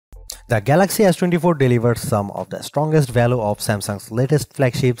The Galaxy S24 delivers some of the strongest value of Samsung's latest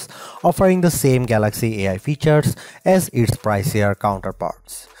flagships, offering the same Galaxy AI features as its pricier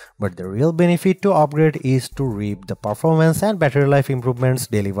counterparts. But the real benefit to upgrade is to reap the performance and battery life improvements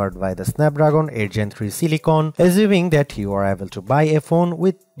delivered by the Snapdragon 8 Gen 3 Silicon, assuming that you are able to buy a phone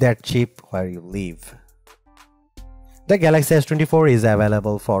with that chip where you live. The Galaxy S24 is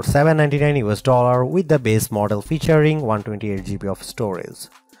available for $799 with the base model featuring 128GB of storage.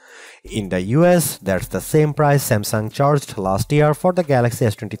 In the US, that's the same price Samsung charged last year for the Galaxy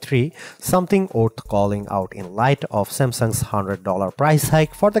S23, something worth calling out in light of Samsung's $100 price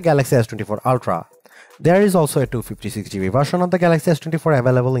hike for the Galaxy S24 Ultra. There is also a 256GB version of the Galaxy S24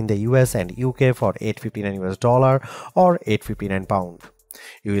 available in the US and UK for $859 or £859.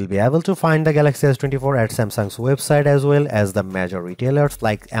 You will be able to find the Galaxy S24 at Samsung's website as well as the major retailers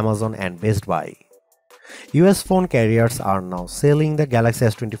like Amazon and Best Buy. US phone carriers are now selling the Galaxy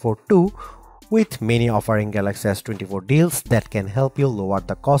S24 too, with many offering Galaxy S24 deals that can help you lower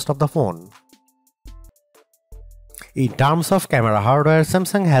the cost of the phone. In terms of camera hardware,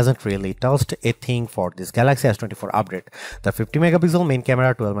 Samsung hasn't really touched a thing for this Galaxy S24 update. The 50MP main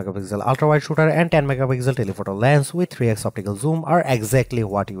camera, 12MP ultra-wide shooter and 10MP telephoto lens with 3x optical zoom are exactly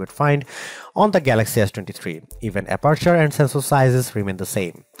what you would find on the Galaxy S23. Even aperture and sensor sizes remain the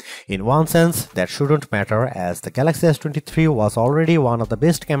same. In one sense, that shouldn't matter as the Galaxy S23 was already one of the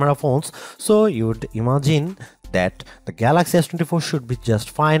best camera phones, so you'd imagine that the Galaxy S24 should be just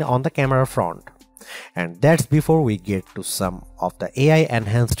fine on the camera front. And that's before we get to some of the AI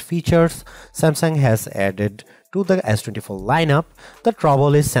enhanced features Samsung has added to the S24 lineup. The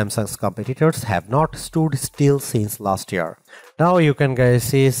trouble is Samsung's competitors have not stood still since last year. Now you can guys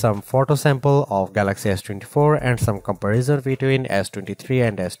see some photo sample of Galaxy S24 and some comparison between S23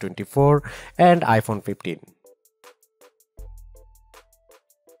 and S24 and iPhone 15.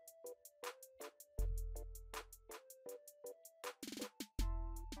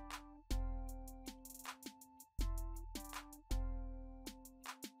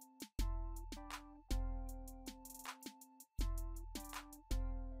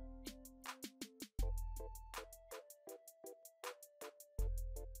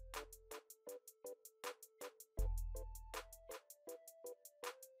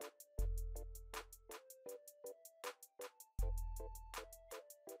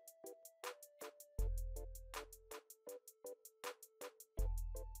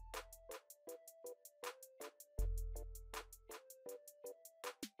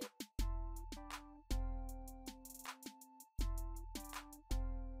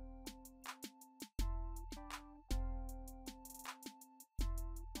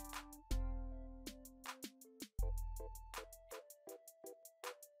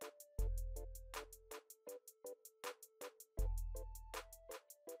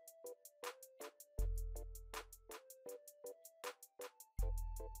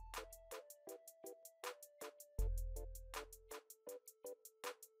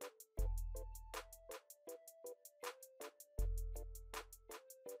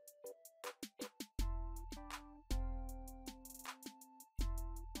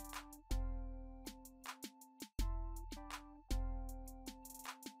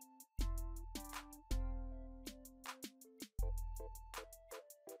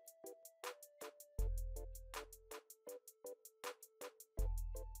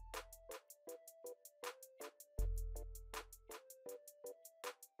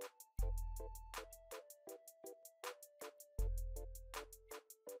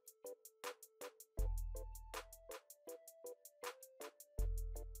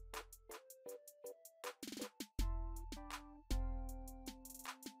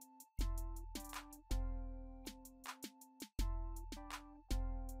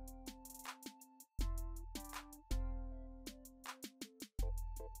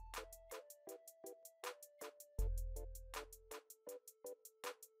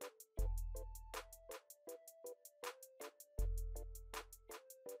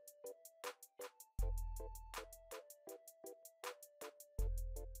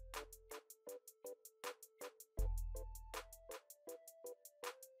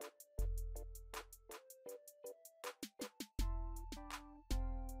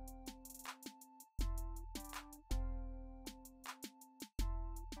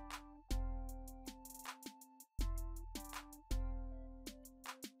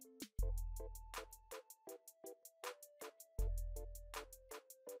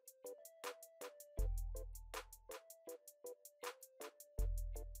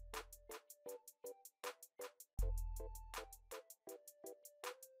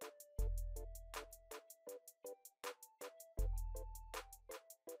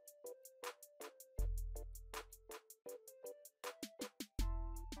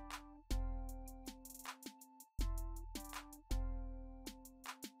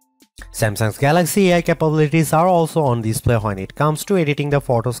 Samsung's Galaxy AI capabilities are also on display when it comes to editing the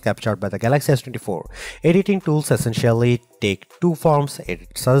photos captured by the Galaxy S24. Editing tools essentially take two forms: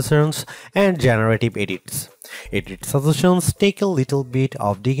 edit suggestions and generative edits. Edit suggestions take a little bit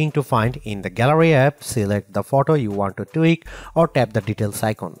of digging to find. In the Gallery app, select the photo you want to tweak or tap the details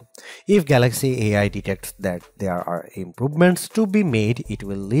icon. If Galaxy AI detects that there are improvements to be made, it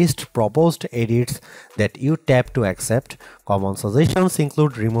will list proposed edits that you tap to accept. Common suggestions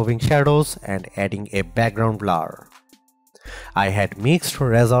include removing shadows and adding a background blur. I had mixed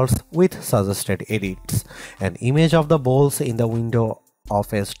results with suggested edits. An image of the bowls in the window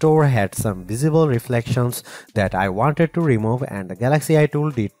of a store had some visible reflections that I wanted to remove, and the Galaxy AI tool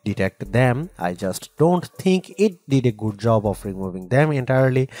did detect them. I just don't think it did a good job of removing them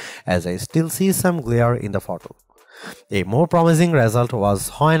entirely, as I still see some glare in the photo. A more promising result was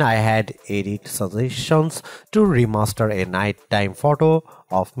when I had edit suggestions to remaster a nighttime photo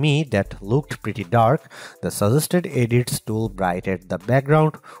of me that looked pretty dark. The suggested edits tool brightened the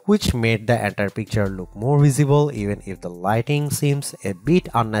background, which made the entire picture look more visible even if the lighting seems a bit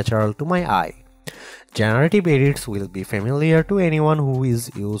unnatural to my eye. Generative edits will be familiar to anyone who has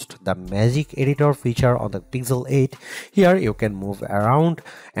used the Magic Editor feature on the Pixel 8. Here you can move around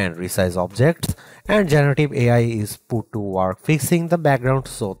and resize objects, and generative AI is put to work fixing the background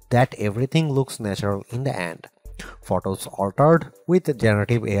so that everything looks natural in the end. Photos altered with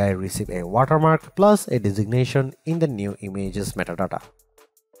generative AI receive a watermark plus a designation in the new images metadata.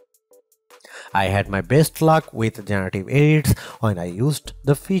 I had my best luck with generative edits when I used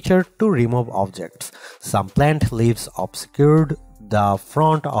the feature to remove objects. Some plant leaves obscured the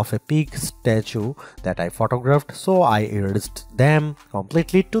front of a pig statue that I photographed, so I erased them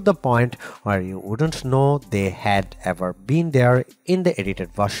completely to the point where you wouldn't know they had ever been there in the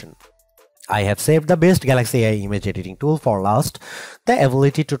edited version. I have saved the best Galaxy AI image editing tool for last, the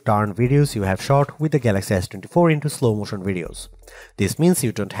ability to turn videos you have shot with the Galaxy S24 into slow motion videos. This means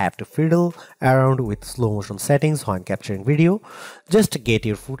you don't have to fiddle around with slow motion settings when capturing video. Just get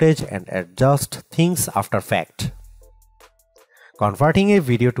your footage and adjust things after fact. Converting a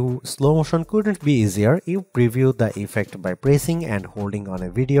video to slow motion couldn't be easier. You preview the effect by pressing and holding on a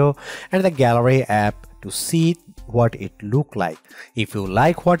video and the Gallery app to see what it looked like. If you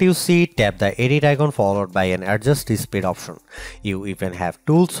like what you see, tap the edit icon followed by an adjust the speed option. You even have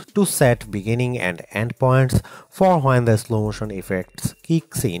tools to set beginning and end points for when the slow motion effects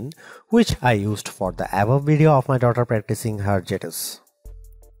kicks in, which I used for the above video of my daughter practicing her jitters.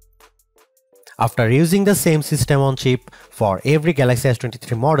 After using the same system on chip for every Galaxy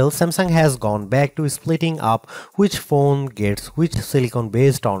S23 model, Samsung has gone back to splitting up which phone gets which silicon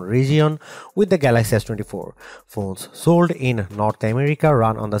based on region with the Galaxy S24. Phones sold in North America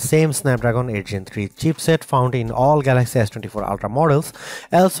run on the same Snapdragon 8 Gen 3 chipset found in all Galaxy S24 Ultra models.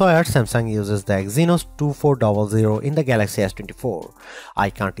 Elsewhere, Samsung uses the Exynos 2400 in the Galaxy S24.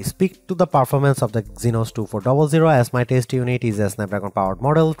 I can't speak to the performance of the Exynos 2400 as my test unit is a Snapdragon powered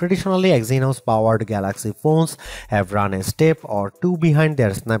model. Traditionally, Exynos powered Galaxy phones have run a step or two behind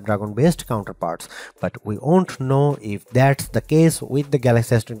their Snapdragon based counterparts, but we won't know if that's the case with the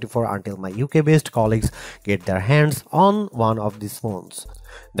Galaxy S24 until my UK based colleagues get their hands on one of these phones.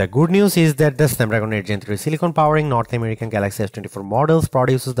 The good news is that the Snapdragon 8 Gen 3 silicon powering North American Galaxy S24 models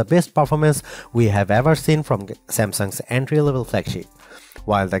produces the best performance we have ever seen from Samsung's entry-level flagship.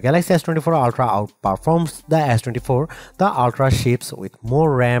 While the Galaxy S24 Ultra outperforms the S24, the Ultra ships with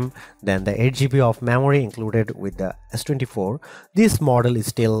more RAM than the 8GB of memory included with the S24. This model is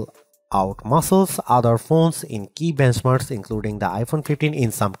still outmuscles other phones in key benchmarks including the iPhone 15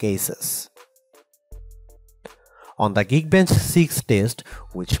 in some cases. On the Geekbench 6 test,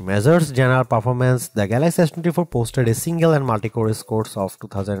 which measures general performance, the Galaxy S24 posted a single and multi-core scores of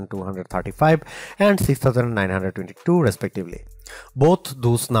 2235 and 6922 respectively. Both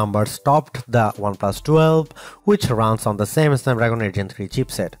those numbers topped the OnePlus 12, which runs on the same Snapdragon 8 Gen 3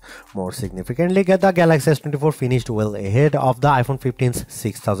 chipset. More significantly, the Galaxy S24 finished well ahead of the iPhone 15's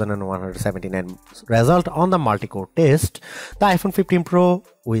 6179 result on the multi-core test. The iPhone 15 Pro,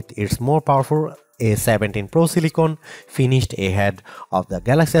 with its more powerful A17 Pro Silicon, finished ahead of the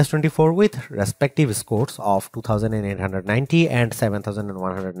Galaxy S24 with respective scores of 2890 and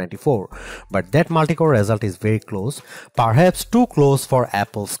 7194, but that multi-core result is very close, perhaps too close for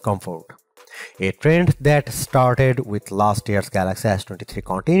Apple's comfort. A trend that started with last year's Galaxy S23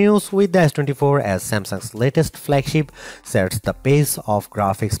 continues with the S24 as Samsung's latest flagship sets the pace of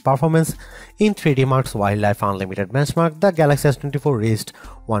graphics performance. In 3D Mark's Wildlife Unlimited benchmark, the Galaxy S24 reached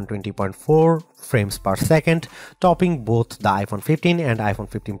 120.4 frames per second, topping both the iPhone 15 and iPhone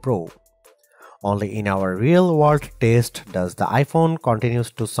 15 Pro. Only in our real-world test does the iPhone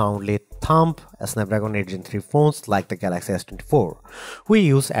continues to soundly thump Snapdragon 8 Gen 3 phones like the Galaxy S24. We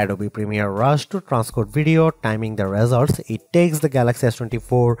use Adobe Premiere Rush to transcode video, timing the results. It takes the Galaxy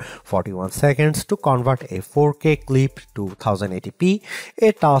S24 41 seconds to convert a 4K clip to 1080p,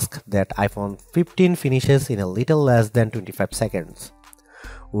 a task that iPhone 15 finishes in a little less than 25 seconds.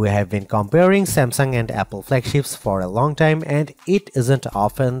 We have been comparing Samsung and Apple flagships for a long time, and it isn't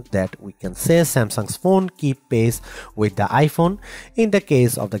often that we can say Samsung's phone keep pace with the iPhone. In the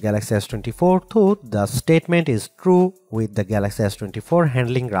case of the Galaxy S24, though, the statement is true, with the Galaxy S24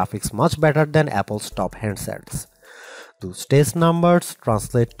 handling graphics much better than Apple's top handsets. Those test numbers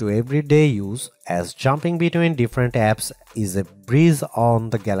translate to everyday use, as jumping between different apps is a breeze on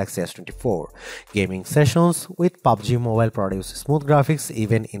the Galaxy S24. Gaming sessions with PUBG Mobile produce smooth graphics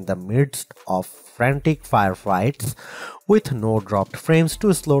even in the midst of frantic firefights, with no dropped frames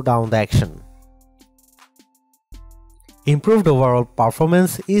to slow down the action. Improved overall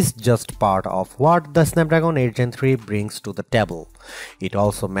performance is just part of what the Snapdragon 8 Gen 3 brings to the table. It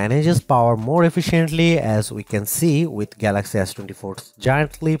also manages power more efficiently, as we can see with Galaxy S24's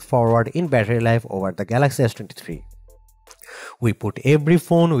giant leap forward in battery life over the Galaxy S23. We put every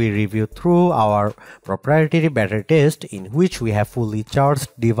phone we review through our proprietary battery test, in which we have fully charged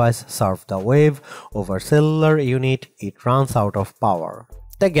device surf the wave over cellular unit it runs out of power.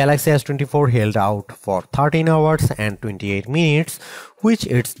 The Galaxy S24 held out for 13 hours and 28 minutes, which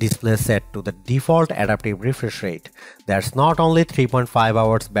its display set to the default adaptive refresh rate. That's not only 3.5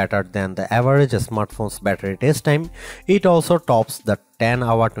 hours better than the average smartphone's battery test time, it also tops the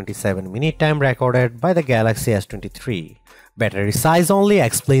 10-hour 27-minute time recorded by the Galaxy S23. Battery size only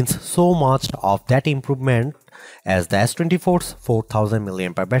explains so much of that improvement, as the S24's 4000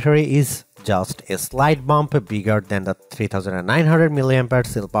 mAh battery is just a slight bump bigger than the 3900 mAh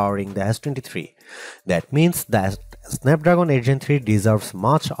still powering the S23. That means the Snapdragon 8 Gen 3 deserves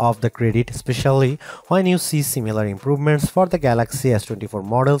much of the credit, especially when you see similar improvements for the Galaxy S24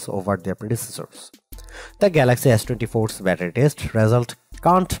 models over their predecessors. The Galaxy S24's battery test result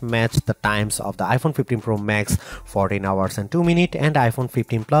can't match the times of the iPhone 15 Pro Max 14 hours and 2 minutes and iPhone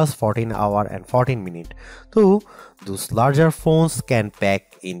 15 Plus 14 hours and 14 minutes. Though those larger phones can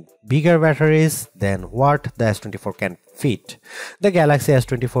pack in bigger batteries than what the S24 can fit, the Galaxy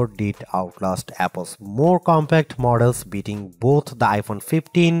S24 did outlast Apple's more compact models, beating both the iPhone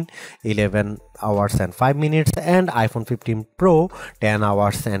 15 11 hours and 5 minutes and iPhone 15 Pro 10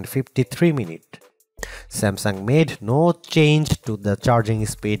 hours and 53 minutes. Samsung made no change to the charging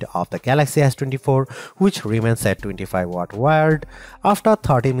speed of the Galaxy S24, which remains at 25 watt wired. After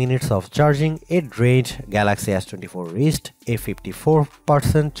 30 minutes of charging, a drained Galaxy S24 reached a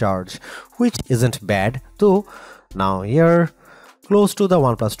 54% charge, which isn't bad, though now here close to the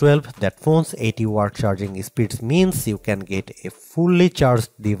OnePlus 12, that phone's 80 watt charging speeds means you can get a fully charged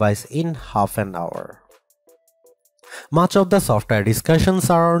device in half an hour. Much of the software discussion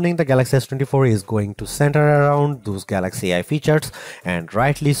surrounding the Galaxy S24 is going to center around those Galaxy AI features, and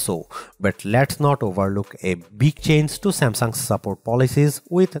rightly so, but let's not overlook a big change to Samsung's support policies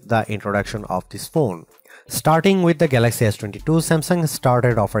with the introduction of this phone. Starting with the Galaxy S22, Samsung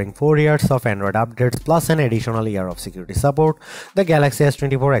started offering 4 years of Android updates plus an additional year of security support. The Galaxy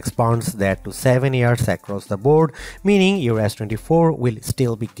S24 expands that to 7 years across the board, meaning your S24 will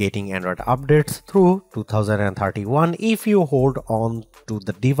still be getting Android updates through 2031 if you hold on to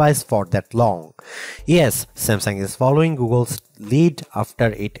the device for that long. Yes, Samsung is following Google's lead after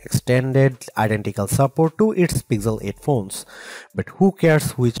it extended identical support to its Pixel 8 phones. But who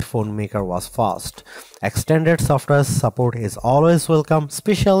cares which phone maker was fast? Extended software support is always welcome,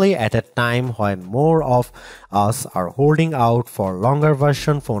 especially at a time when more of us are holding out for longer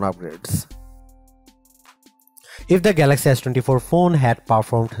version phone upgrades. If the Galaxy S24 phone had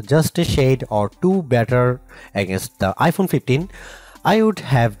performed just a shade or two better against the iPhone 15, I would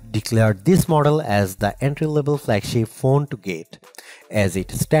have declared this model as the entry-level flagship phone to get. As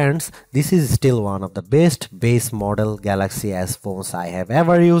it stands, this is still one of the best base model Galaxy S phones I have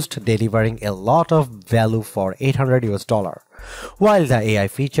ever used, delivering a lot of value for $800 US. While the AI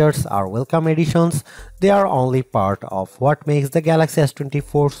features are welcome additions, they are only part of what makes the Galaxy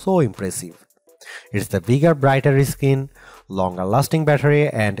S24 so impressive. It's the bigger, brighter screen, longer lasting battery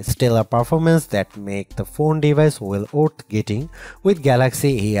and stellar performance that make the phone device well worth getting, with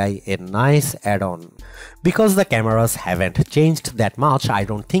Galaxy AI a nice add-on. Because the cameras haven't changed that much, I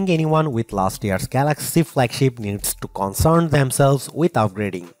don't think anyone with last year's Galaxy flagship needs to concern themselves with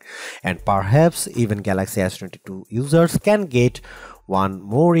upgrading. And perhaps even Galaxy S22 users can get one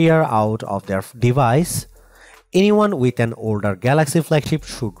more year out of their device Anyone with an older Galaxy flagship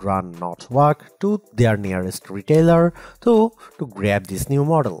should run not walk to their nearest retailer to grab this new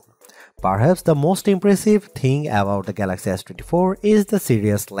model. Perhaps the most impressive thing about the Galaxy S24 is the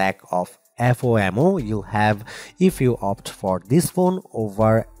serious lack of FOMO you'll have if you opt for this phone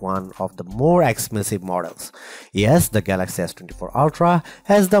over one of the more expensive models. Yes, the Galaxy S24 Ultra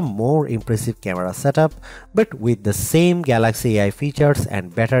has the more impressive camera setup, but with the same Galaxy AI features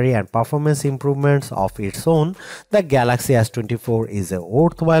and battery and performance improvements of its own, the Galaxy S24 is a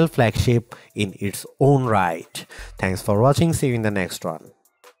worthwhile flagship in its own right. Thanks for watching. See you in the next one.